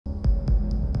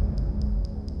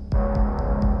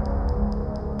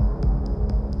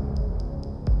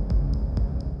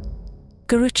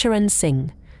Gurucharan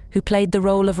Singh, who played the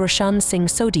role of Roshan Singh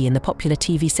Sodhi in the popular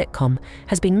TV sitcom,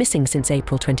 has been missing since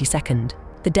April 22nd.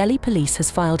 The Delhi police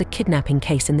has filed a kidnapping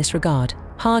case in this regard.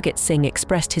 Hargit Singh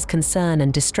expressed his concern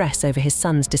and distress over his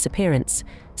son's disappearance,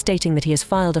 stating that he has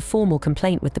filed a formal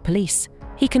complaint with the police.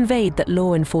 He conveyed that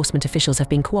law enforcement officials have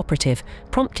been cooperative,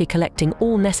 promptly collecting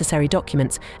all necessary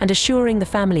documents and assuring the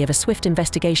family of a swift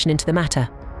investigation into the matter.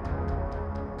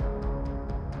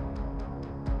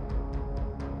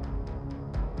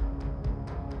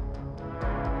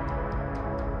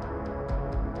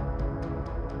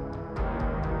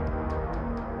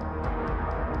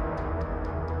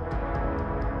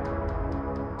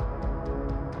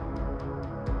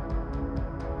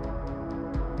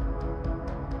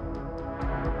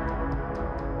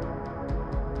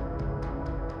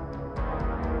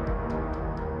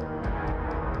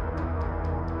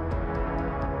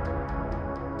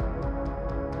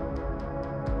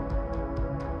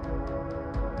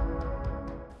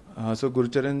 So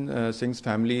Gurucharan Singh's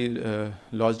family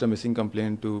lodged a missing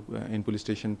complaint in police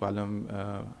station Palam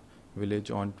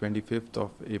village on 25th of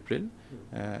April.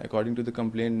 According to the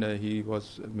complaint, he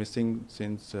was missing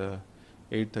since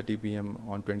 8:30 p.m.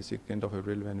 on 22nd of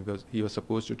April when he was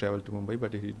supposed to travel to Mumbai,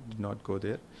 but he did not go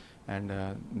there. And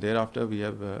thereafter, we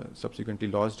have subsequently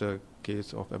lodged a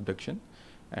case of abduction,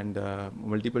 and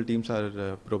multiple teams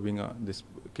are probing this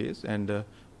case, and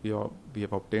we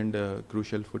have obtained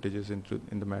crucial footages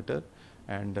in the matter,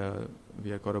 and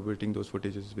we are corroborating those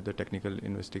footages with the technical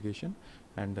investigation,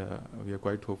 and we are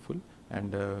quite hopeful,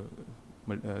 and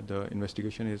the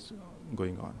investigation is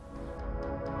going on.